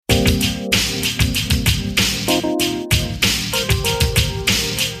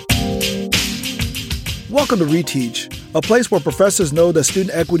Welcome to Reteach, a place where professors know that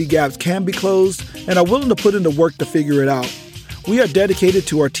student equity gaps can be closed and are willing to put in the work to figure it out. We are dedicated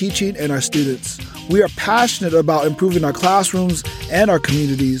to our teaching and our students. We are passionate about improving our classrooms and our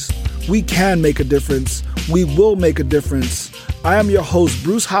communities. We can make a difference. We will make a difference. I am your host,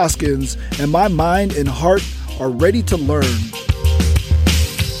 Bruce Hoskins, and my mind and heart are ready to learn.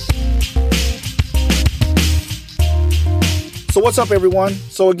 So what's up, everyone?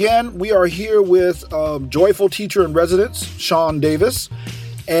 So again, we are here with joyful teacher in residence, Sean Davis,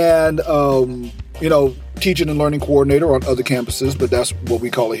 and, teaching and learning coordinator on other campuses, but that's what we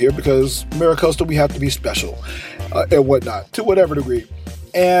call it here because MiraCosta, we have to be special and whatnot, to whatever degree.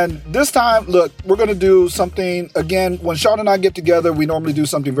 And this time, look, we're going to do something, again, when Sean and I get together, we normally do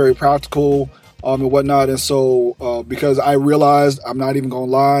something very practical and whatnot. And so because I realized, I'm not even going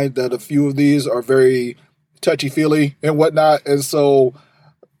to lie, that a few of these are very touchy-feely and whatnot. And so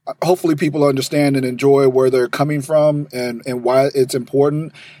hopefully people understand and enjoy where they're coming from and why it's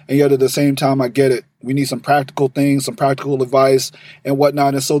important. And yet at the same time, I get it. We need some practical things, some practical advice and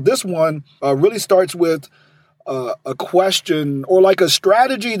whatnot. And so this one really starts with a question or like a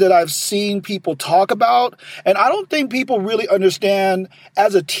strategy that I've seen people talk about. And I don't think people really understand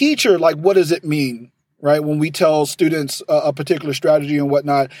as a teacher, like, what does it mean, right? When we tell students a particular strategy and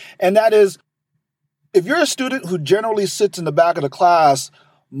whatnot. And that is, if you're a student who generally sits in the back of the class,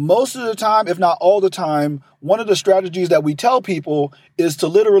 most of the time, if not all the time, one of the strategies that we tell people is to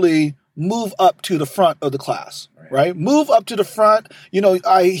literally move up to the front of the class, right? Move up to the front. You know,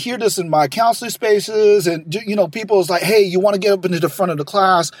 I hear this in my counseling spaces and, people is like, hey, you want to get up into the front of the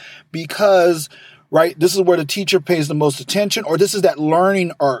class because, right, this is where the teacher pays the most attention, or this is that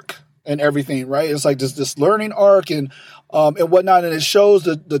learning arc and everything, right? It's like this learning arc and whatnot, and it shows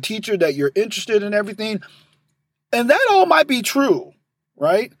the teacher that you're interested in everything. And that all might be true,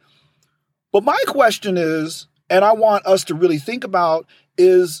 right? But my question is, and I want us to really think about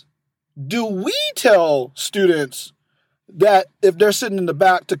is, do we tell students that if they're sitting in the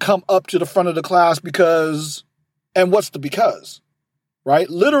back to come up to the front of the class because, and what's the because, right?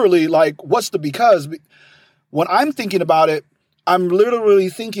 Literally, like, what's the because? When I'm thinking about it, I'm literally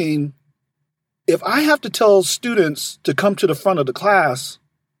thinking, if I have to tell students to come to the front of the class,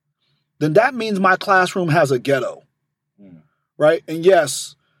 then that means my classroom has a ghetto, right? And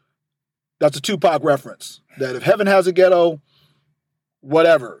yes, that's a Tupac reference, that if heaven has a ghetto,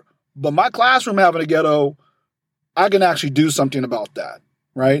 whatever. But my classroom having a ghetto, I can actually do something about that,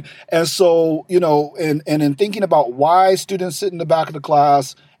 right? And so, and in thinking about why students sit in the back of the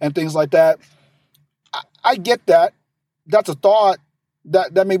class and things like that, I get that. That's a thought.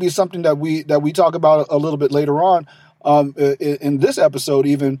 That may be something that we talk about a little bit later on in this episode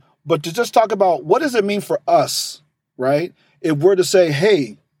even, but to just talk about what does it mean for us, right? If we're to say,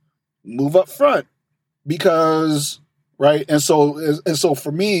 hey, move up front because, right? And so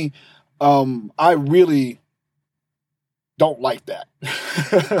for me, I really don't like that,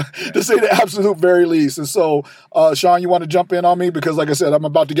 to say the absolute very least. And so, Sean, you want to jump in on me? Because like I said, I'm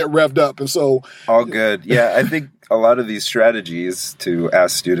about to get revved up. And so... All good. Yeah, I think a lot of these strategies to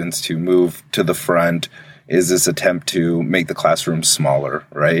ask students to move to the front is this attempt to make the classroom smaller,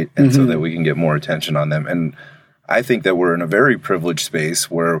 right? And so that we can get more attention on them. And I think that we're in a very privileged space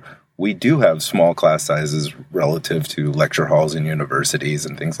where we do have small class sizes relative to lecture halls and universities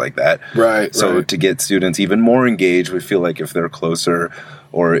and things like that. Right. So to get students even more engaged, we feel like if they're closer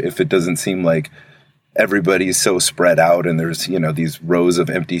or if it doesn't seem like everybody's so spread out and there's, these rows of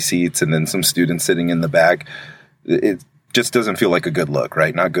empty seats and then some students sitting in the back, it just doesn't feel like a good look,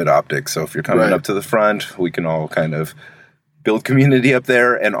 right? Not good optics. So if you're coming up to the front, we can all kind of build community up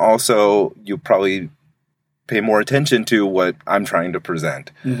there. And also you'll probably pay more attention to what I'm trying to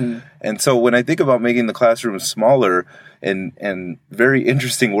present. And so when I think about making the classroom smaller and very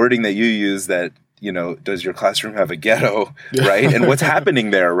interesting wording that you use that, does your classroom have a ghetto, right? And what's happening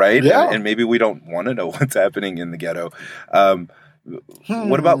there, right? Yeah. And maybe we don't want to know what's happening in the ghetto.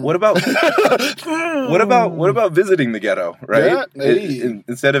 What about visiting the ghetto, right? Yeah,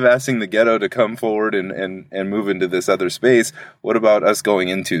 instead of asking the ghetto to come forward and move into this other space, what about us going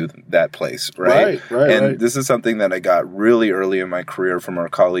into that place, right? And this is something that I got really early in my career from our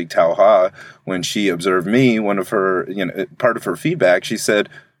colleague Tao Ha when she observed me. One of her, part of her feedback, she said,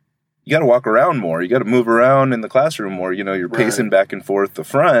 you got to walk around more. You got to move around in the classroom more. You're pacing back and forth the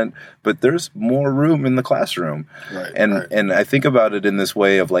front, but there's more room in the classroom. And I think about it in this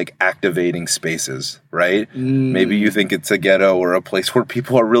way of like activating spaces, right? Maybe you think it's a ghetto or a place where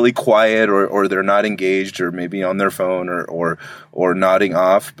people are really quiet or they're not engaged or maybe on their phone or nodding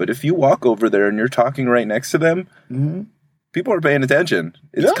off. But if you walk over there and you're talking right next to them, people are paying attention.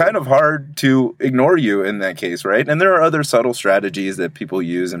 It's kind of hard to ignore you in that case, right? And there are other subtle strategies that people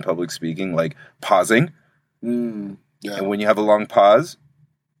use in public speaking, like pausing. And when you have a long pause,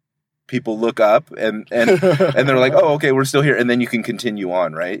 people look up and they're like, oh, okay, we're still here. And then you can continue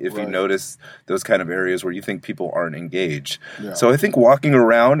on, right? If you notice those kind of areas where you think people aren't engaged. So I think walking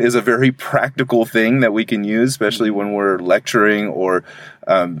around is a very practical thing that we can use, especially when we're lecturing or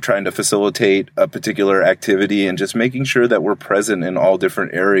trying to facilitate a particular activity, and just making sure that we're present in all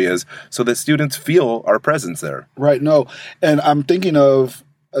different areas so that students feel our presence there. Right. No. And I'm thinking of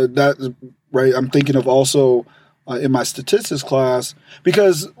that, right? I'm thinking of also in my statistics class,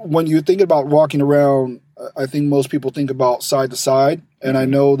 because when you think about walking around, I think most people think about side to side. And I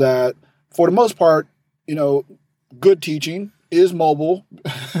know that for the most part, good teaching is mobile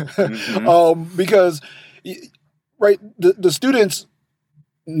because, right, the students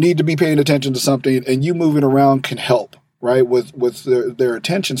need to be paying attention to something, and you moving around can help, right, with their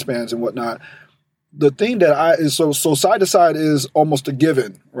attention spans and whatnot. The thing that so side to side is almost a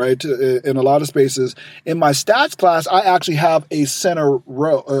given, right? In a lot of spaces. In my stats class, I actually have a center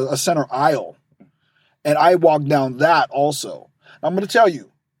row, a center aisle, and I walk down that also. I'm going to tell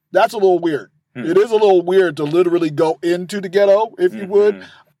you, that's a little weird. It is a little weird to literally go into the ghetto, if you would.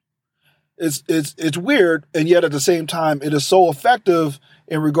 It's weird, and yet at the same time, it is so effective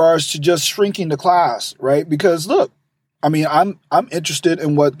in regards to just shrinking the class, right? Because look, I mean, I'm interested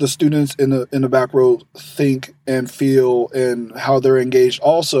in what the students in the back row think and feel and how they're engaged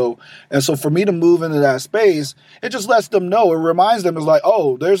also. And so for me to move into that space, it just lets them know. It reminds them, it's like,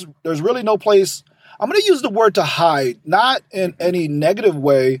 oh, there's really no place. I'm going to use the word to hide, not in any negative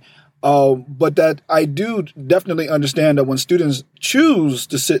way, but that I do definitely understand that when students choose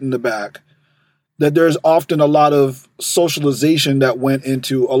to sit in the back, that there's often a lot of socialization that went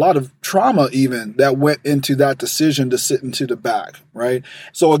into, a lot of trauma even, that went into that decision to sit into the back, right?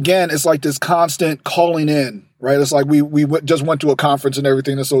 So again, it's like this constant calling in, right? It's like we just went to a conference and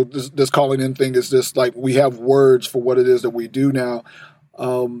everything, and so this calling in thing is just like we have words for what it is that we do now.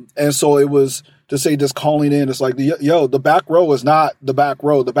 And so it was to say this calling in, it's like, the back row is not the back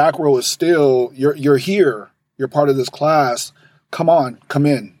row. The back row is still, you're here. You're part of this class. Come on, come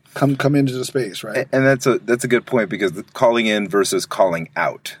in. Come into the space, right? And that's a good point, because the calling in versus calling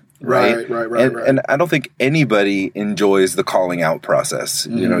out, right? Right. And I don't think anybody enjoys the calling out process.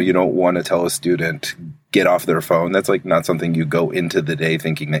 You don't want to tell a student, get off their phone. That's like not something you go into the day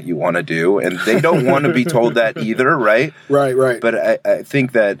thinking that you want to do. And they don't want to be told that either, right? Right. But I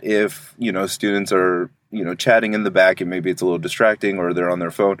think that if, students are, chatting in the back and maybe it's a little distracting or they're on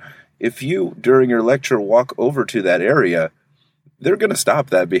their phone, if you, during your lecture, walk over to that area, they're going to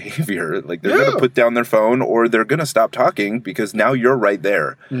stop that behavior. Like they're going to put down their phone, or they're going to stop talking, because now you're right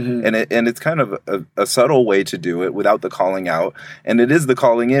there. And it's kind of a subtle way to do it without the calling out. And it is the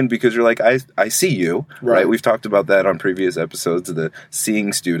calling in, because you're like, I see you, right? We've talked about that on previous episodes, the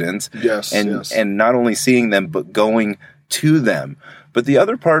seeing students. Yes. And not only seeing them, but going to them. But the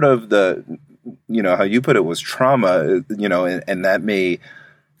other part of the, how you put it, was trauma, and that may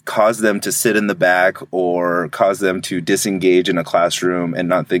cause them to sit in the back or cause them to disengage in a classroom and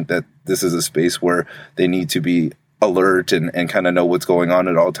not think that this is a space where they need to be alert and kind of know what's going on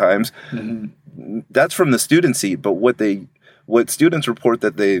at all times. That's from the student seat. But what students report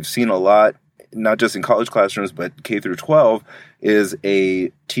that they've seen a lot, not just in college classrooms, but K through 12, is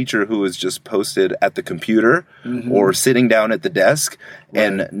a teacher who is just posted at the computer or sitting down at the desk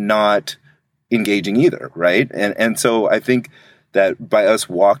and not engaging either, right? And so I think that by us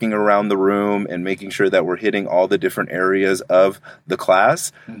walking around the room and making sure that we're hitting all the different areas of the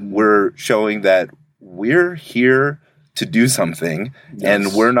class, we're showing that we're here to do something,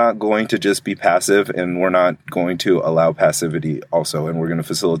 and we're not going to just be passive, and we're not going to allow passivity also, and we're going to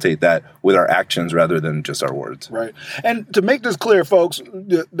facilitate that with our actions rather than just our words. Right. And to make this clear, folks,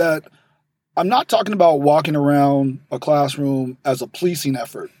 that I'm not talking about walking around a classroom as a policing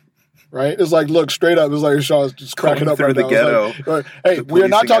effort. Right? It's like, look, straight up, it's like Sean's just cracking up right now. The ghetto. Like, hey, we are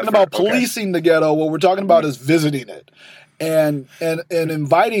not talking about policing the ghetto. What we're talking about is visiting it and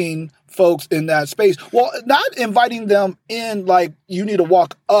inviting folks in that space. Well, not inviting them in like you need to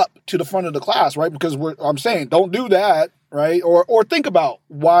walk up to the front of the class, right? Because I'm saying don't do that, right? Or think about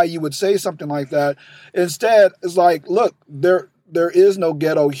why you would say something like that. Instead, it's like, look, there is no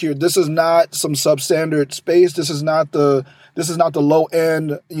ghetto here. This is not some substandard space. This is not the low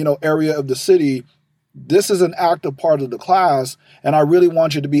end, area of the city. This is an active part of the class, and I really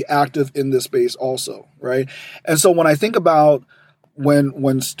want you to be active in this space also, right? And so when I think about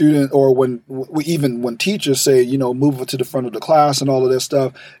when student or even when teachers say, move to the front of the class and all of this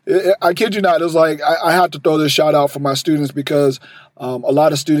stuff, I kid you not, it's like I have to throw this shout out for my students because a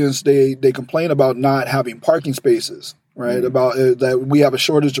lot of students, they complain about not having parking spaces, right? About that we have a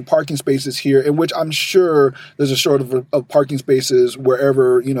shortage of parking spaces here, in which I'm sure there's a shortage of parking spaces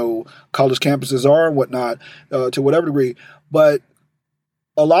wherever, college campuses are and whatnot, to whatever degree. But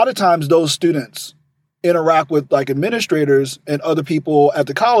a lot of times those students interact with like administrators and other people at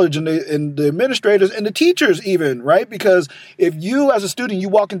the college and the administrators and the teachers even, right? Because if you as a student, you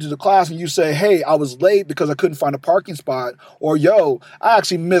walk into the class and you say, hey, I was late because I couldn't find a parking spot, or yo, I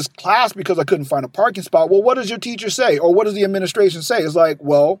actually missed class because I couldn't find a parking spot. Well, what does your teacher say? Or what does the administration say? It's like,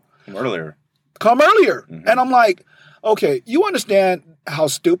 well, come earlier. Mm-hmm. And I'm like, okay, you understand how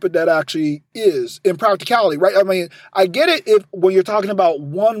stupid that actually is in practicality, right? I mean, I get it when you're talking about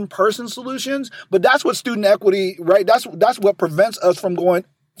one person solutions, but that's what student equity, right? That's what prevents us from going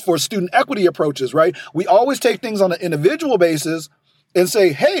for student equity approaches, right? We always take things on an individual basis and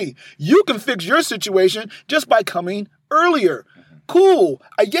say, hey, you can fix your situation just by coming earlier. Cool,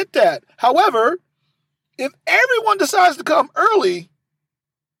 I get that. However, if everyone decides to come early,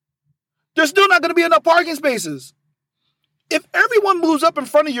 there's still not going to be enough parking spaces. If everyone moves up in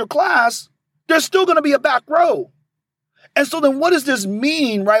front of your class, there's still going to be a back row. And so then what does this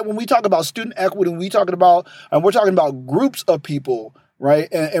mean, right? When we talk about student equity, we're talking about groups of people,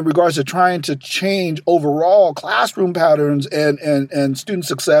 right? In regards to trying to change overall classroom patterns and student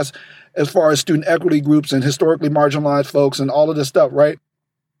success as far as student equity groups and historically marginalized folks and all of this stuff, right?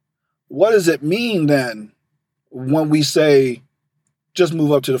 What does it mean then when we say just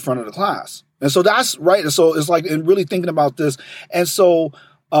move up to the front of the class? And so that's right. And so it's like, and really thinking about this. And so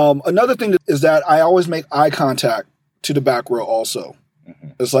another thing is that I always make eye contact to the back row also. Mm-hmm.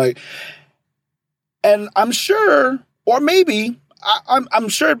 It's like, and I'm sure, or maybe I'm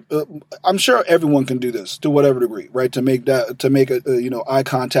sure everyone can do this to whatever degree, right? To make eye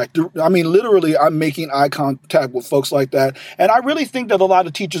contact. I mean, literally, I'm making eye contact with folks like that. And I really think that a lot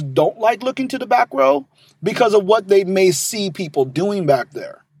of teachers don't like looking to the back row because of what they may see people doing back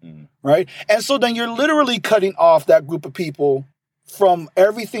there. Right. And so then you're literally cutting off that group of people from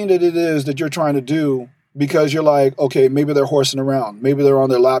everything that it is that you're trying to do, because you're like, okay, maybe they're horsing around. Maybe they're on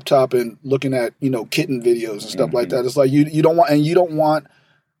their laptop and looking at, kitten videos and stuff like that. It's like you don't want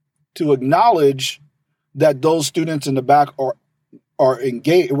to acknowledge that those students in the back are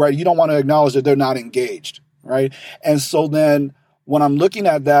engaged, right? You don't want to acknowledge that they're not engaged. Right. And so then when I'm looking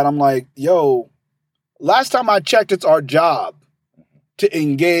at that, I'm like, yo, last time I checked, it's our job to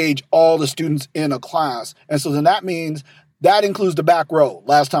engage all the students in a class. And so then that means that includes the back row,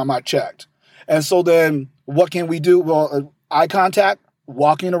 last time I checked. And so then what can we do? Well, eye contact,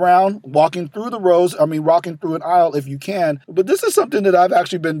 walking through the rows, walking through an aisle if you can. But this is something that I've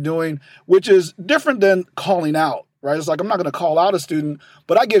actually been doing, which is different than calling out, right? It's like, I'm not going to call out a student,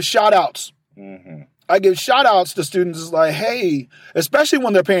 but I give shout outs. Mm-hmm. I give shout outs to students. It's like, hey, especially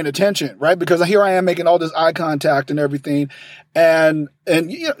when they're paying attention, right? Because here I am making all this eye contact and everything. And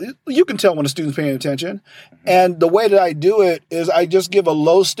you can tell when a student's paying attention. And the way that I do it is I just give a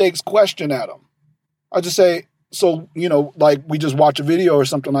low stakes question at them. I just say, so, like we just watch a video or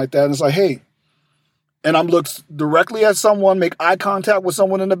something like that. And it's like, hey, and I'm looks directly at someone, make eye contact with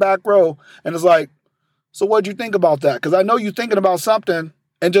someone in the back row. And it's like, so what'd you think about that? Because I know you're thinking about something,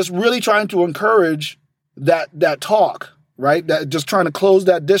 and just really trying to encourage that talk, right? That just trying to close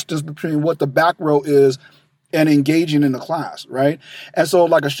that distance between what the back row is and engaging in the class, right? And so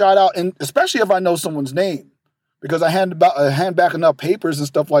like a shout out, and especially if I know someone's name, because I hand back enough papers and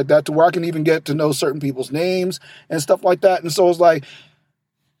stuff like that to where I can even get to know certain people's names and stuff like that. And so it's like,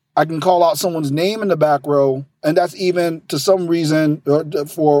 I can call out someone's name in the back row, and that's even to some reason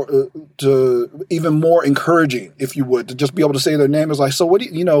to even more encouraging, if you would, to just be able to say their name. Is like, so what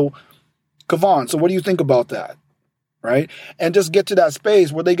do Kavon, so what do you think about that? Right? And just get to that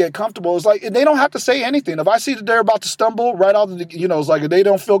space where they get comfortable. It's like, they don't have to say anything. If I see that they're about to stumble right out of the, it's like, if they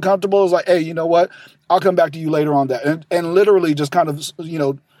don't feel comfortable, it's like, hey, you know what? I'll come back to you later on that. And literally just kind of,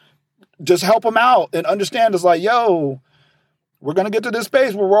 just help them out and understand. It's like, yo, we're going to get to this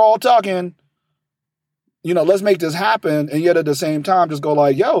space where we're all talking, let's make this happen. And yet at the same time, just go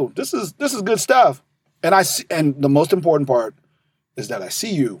like, yo, this is good stuff. And the most important part is that I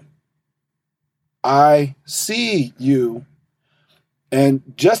see you. I see you. And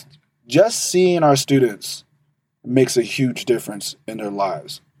just seeing our students makes a huge difference in their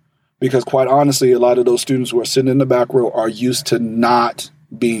lives. Because quite honestly, a lot of those students who are sitting in the back row are used to not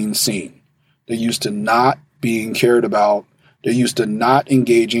being seen. They're used to not being cared about. They're used to not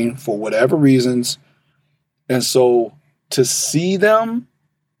engaging for whatever reasons. And so to see them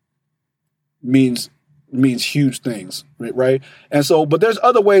means huge things, right? And so, but there's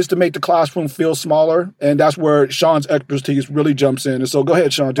other ways to make the classroom feel smaller, and that's where Sean's expertise really jumps in. And so, go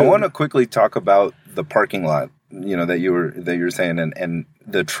ahead, Sean. I want to quickly talk about the parking lot, that you were saying, and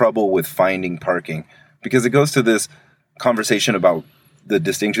the trouble with finding parking, because it goes to this conversation about the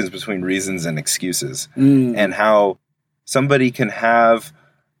distinctions between reasons and excuses, and how somebody can have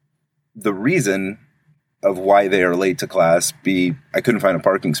the reason of why they are late to class be, I couldn't find a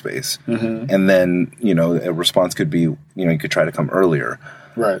parking space. And then, a response could be, you could try to come earlier.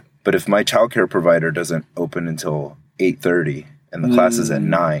 Right. But if my childcare provider doesn't open until 8:30 and the class is at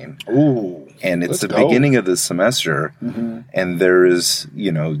 9, and it's the beginning of the semester, and there is,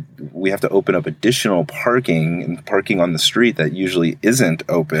 we have to open up additional parking and parking on the street that usually isn't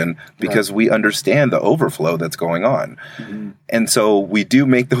open because we understand the overflow that's going on. And so we do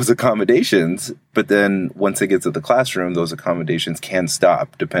make those accommodations, but then once it gets to the classroom, those accommodations can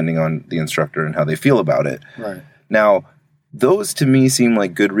stop depending on the instructor and how they feel about it. Right. Now, those to me seem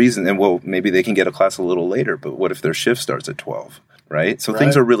like good reasons. And well, maybe they can get a class a little later, but what if their shift starts at 12, right? So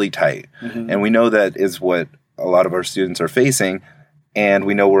things are really tight. And we know that is what a lot of our students are facing. And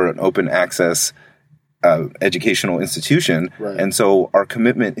we know we're an open access educational institution. And so our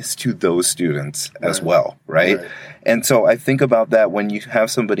commitment is to those students as well, right? And so I think about that when you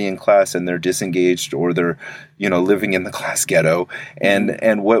have somebody in class and they're disengaged or they're, living in the class ghetto.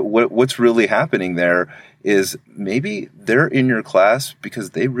 And what's really happening there is maybe they're in your class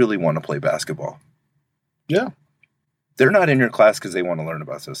because they really want to play basketball. Yeah. They're not in your class because they want to learn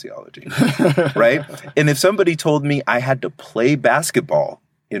about sociology, right? And if somebody told me I had to play basketball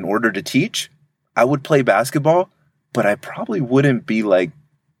in order to teach, I would play basketball, but I probably wouldn't be like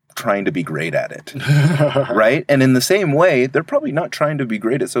trying to be great at it, right? And in the same way, they're probably not trying to be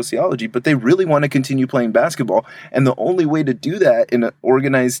great at sociology, but they really want to continue playing basketball. And the only way to do that in an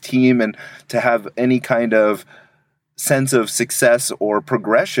organized team and to have any kind of sense of success or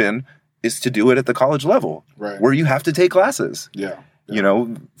progression is to do it at the college level, where you have to take classes.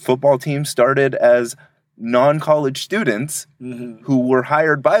 Football teams started as non-college students who were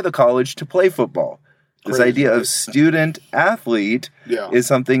hired by the college to play football. This idea of student athlete is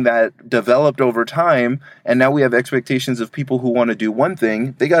something that developed over time, and now we have expectations of people who want to do one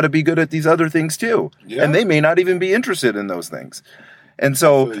thing. They got to be good at these other things too, and they may not even be interested in those things. And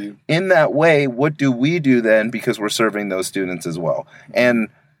so in that way, what do we do then, because we're serving those students as well? And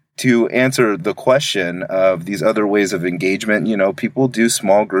to answer the question of these other ways of engagement, people do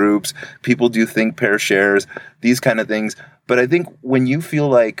small groups, people do think pair shares, these kind of things. But I think when you feel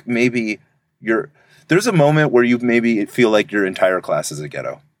like maybe there's a moment where you maybe feel like your entire class is a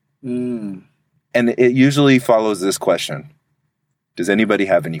ghetto. And it usually follows this question: does anybody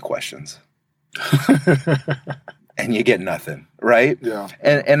have any questions? And you get nothing, right? Yeah.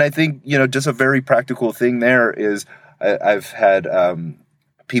 And I think, just a very practical thing there is I've had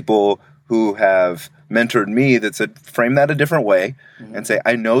people who have mentored me that said, frame that a different way and say,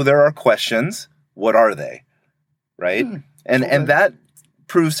 I know there are questions. What are they? Right. And that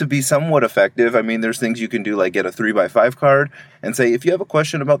proves to be somewhat effective. I mean, there's things you can do, like get a 3x5 card and say, if you have a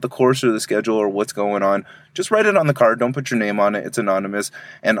question about the course or the schedule or what's going on, just write it on the card. Don't put your name on it. It's anonymous.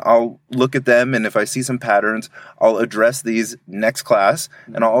 And I'll look at them. And if I see some patterns, I'll address these next class.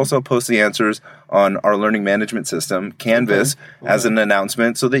 And I'll also post the answers on our learning management system, Canvas, as an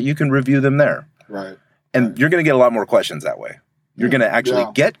announcement so that you can review them there. Right. And you're going to get a lot more questions that way. You're going to actually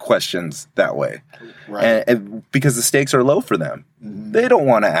get questions that way. Right. And because the stakes are low for them. They don't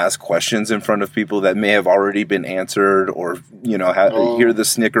want to ask questions in front of people that may have already been answered or, hear the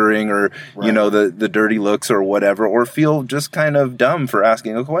snickering or, the dirty looks or whatever, or feel just kind of dumb for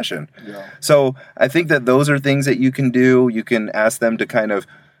asking a question. Yeah. So I think that those are things that you can do. You can ask them to kind of,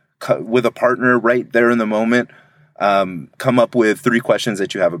 with a partner right there in the moment, come up with 3 questions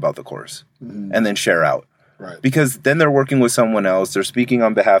that you have about the course and then share out. Right. Because then they're working with someone else. They're speaking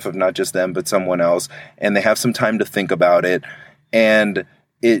on behalf of not just them, but someone else. And they have some time to think about it. And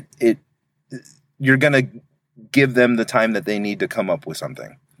you're going to give them the time that they need to come up with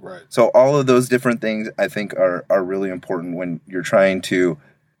something. Right. So all of those different things, I think, are really important when you're trying to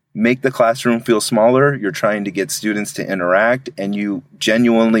make the classroom feel smaller. You're trying to get students to interact, and you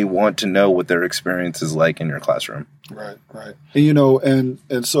genuinely want to know what their experience is like in your classroom. Right. And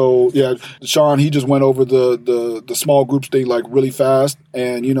and so Sean, he just went over the small groups thing like really fast,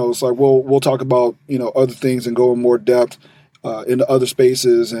 and it's like we'll talk about other things and go in more depth into other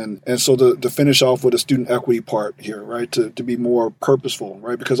spaces, and so to finish off with the student equity part here, right? To be more purposeful,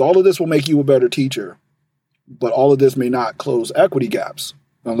 right? Because all of this will make you a better teacher, but all of this may not close equity gaps.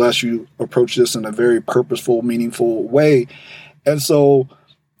 unless you approach this in a very purposeful, meaningful way. And so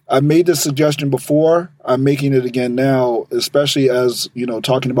I made this suggestion before. I'm making it again now, especially as,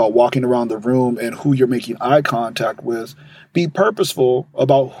 talking about walking around the room and who you're making eye contact with. Be purposeful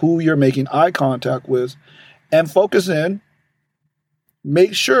about who you're making eye contact with and focus in.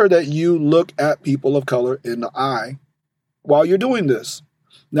 Make sure that you look at people of color in the eye while you're doing this.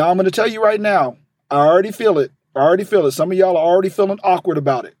 Now, I'm going to tell you right now, I already feel it. Some of y'all are already feeling awkward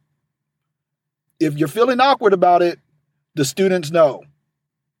about it. If you're feeling awkward about it, the students know.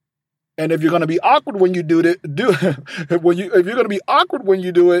 And if you're going to be awkward when you do it, if you're going to be awkward when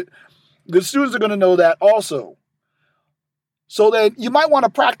you do it, the students are going to know that also. So then you might want to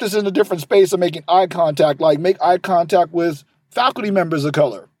practice in a different space of making eye contact, like make eye contact with faculty members of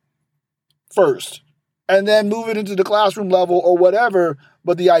color first, and then move it into the classroom level or whatever.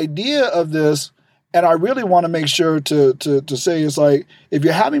 But the idea of this, and I really want to make sure to say, is like, if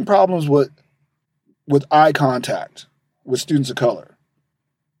you're having problems with eye contact with students of color,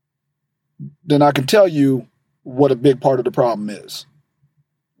 then I can tell you what a big part of the problem is.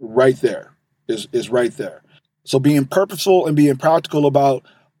 Right there is right there. So being purposeful and being practical about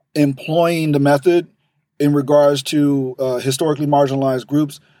employing the method in regards to historically marginalized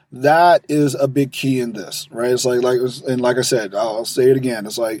groups, that is a big key in this, right? It's like I said, I'll say it again.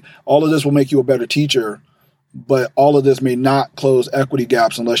 It's like all of this will make you a better teacher, but all of this may not close equity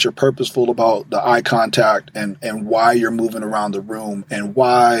gaps unless you're purposeful about the eye contact and why you're moving around the room and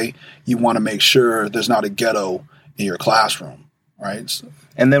why you want to make sure there's not a ghetto in your classroom, right? So,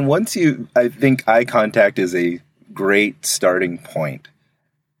 and then I think eye contact is a great starting point.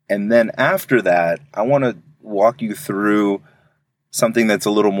 And then after that, I want to walk you through something that's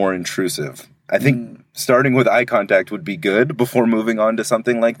a little more intrusive. I think starting with eye contact would be good before moving on to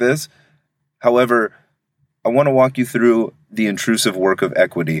something like this. However, I want to walk you through the intrusive work of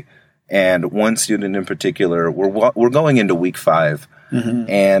equity. And one student in particular, we're going into week 5. Mm-hmm.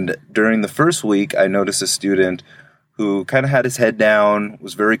 And during the first week, I noticed a student who kind of had his head down,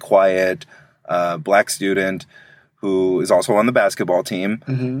 was very quiet, black student who is also on the basketball team.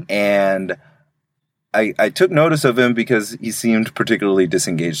 Mm-hmm. And I took notice of him because he seemed particularly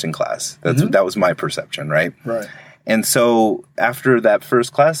disengaged in class. That was my perception, right? Right. And so after that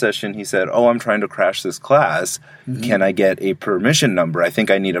first class session, he said, I'm trying to crash this class. Mm-hmm. Can I get a permission number? I think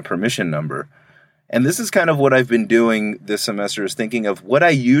I need a permission number. And this is kind of what I've been doing this semester, is thinking of what I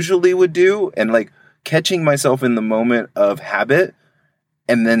usually would do and like catching myself in the moment of habit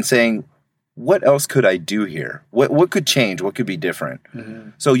and then saying, what else could I do here? What could change? What could be different?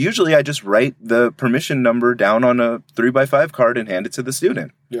 Mm-hmm. So usually I just write the permission number down on a 3x5 card and hand it to the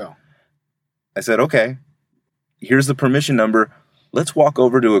student. Yeah. I said, okay, here's the permission number. Let's walk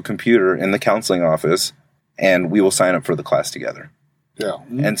over to a computer in the counseling office and we will sign up for the class together. Yeah.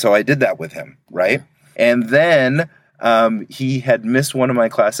 Mm-hmm. And so I did that with him, right? And then he had missed one of my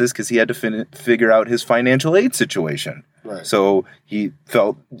classes because he had to figure out his financial aid situation. Right. So he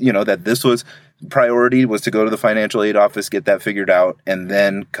felt, that this was priority was to go to the financial aid office, get that figured out, and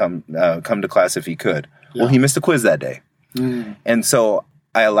then come to class if he could. Yeah. Well, he missed a quiz that day. Mm. And so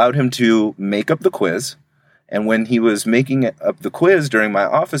I allowed him to make up the quiz. And when he was making up the quiz during my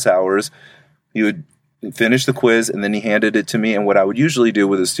office hours, he would finish the quiz and then he handed it to me. And what I would usually do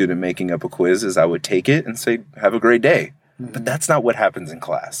with a student making up a quiz is I would take it and say, have a great day. Mm-hmm. But that's not what happens in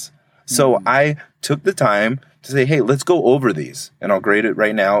class. So I took the time to say, hey, let's go over these and I'll grade it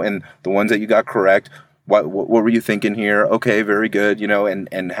right now. And the ones that you got correct, what were you thinking here? Okay, very good,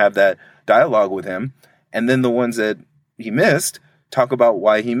 and have that dialogue with him. And then the ones that he missed, talk about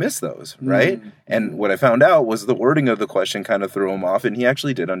why he missed those, right? Mm-hmm. And what I found out was the wording of the question kind of threw him off and he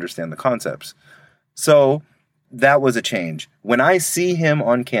actually did understand the concepts. So that was a change. When I see him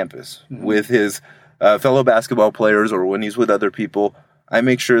on campus with his fellow basketball players or when he's with other people, I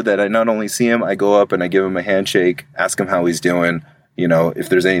make sure that I not only see him, I go up and I give him a handshake, ask him how he's doing, if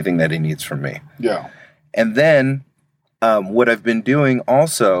there's anything that he needs from me. Yeah. And then what I've been doing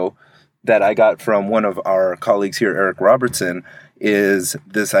also that I got from one of our colleagues here, Eric Robertson, is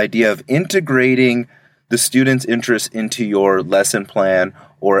this idea of integrating the student's interest into your lesson plan,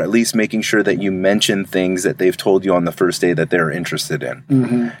 or at least making sure that you mention things that they've told you on the first day that they're interested in.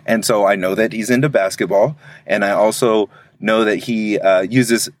 Mm-hmm. And so I know that he's into basketball, and I also know that he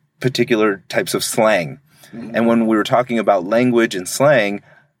uses particular types of slang. Mm-hmm. And when we were talking about language and slang,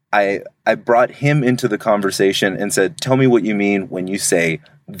 I brought him into the conversation and said, tell me what you mean when you say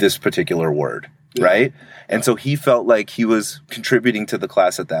this particular word, right? And so he felt like he was contributing to the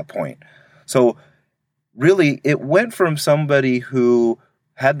class at that point. So really, it went from somebody who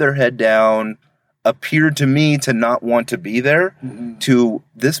had their head down, appeared to me to not want to be there, to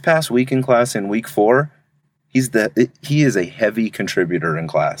this past week in class in week 4, he is a heavy contributor in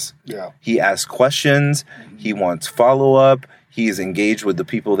class. Yeah. He asks questions. He wants follow-up. He is engaged with the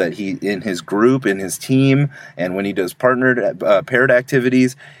people that he in his group, in his team. And when he does paired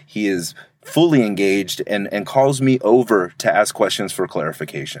activities, he is fully engaged and calls me over to ask questions for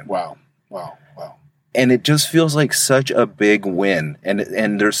clarification. Wow. And it just feels like such a big win.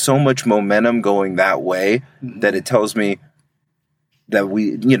 And there's so much momentum going that way that it tells me that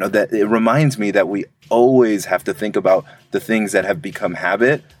that it reminds me that we always have to think about the things that have become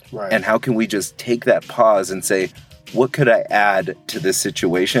habit. Right. And how can we just take that pause and say, what could I add to this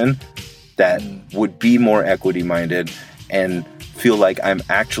situation that would be more equity-minded and feel like I'm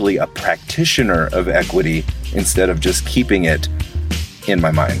actually a practitioner of equity instead of just keeping it in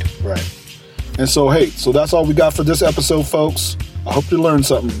my mind. Right. And so that's all we got for this episode, folks. I hope you learned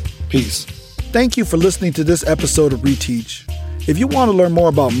something. Peace. Thank you for listening to this episode of Reteach. If you want to learn more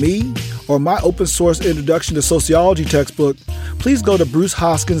about me or my open source introduction to sociology textbook, please go to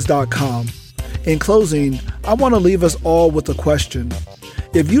brucehoskins.com. In closing, I want to leave us all with a question.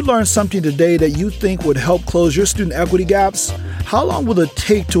 If you learned something today that you think would help close your student equity gaps, how long will it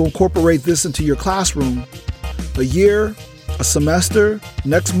take to incorporate this into your classroom? A year? A semester?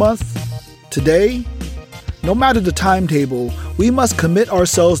 Next month? Today? No matter the timetable, we must commit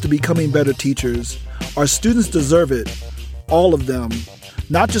ourselves to becoming better teachers. Our students deserve it. All of them.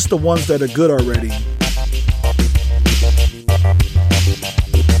 Not just the ones that are good already.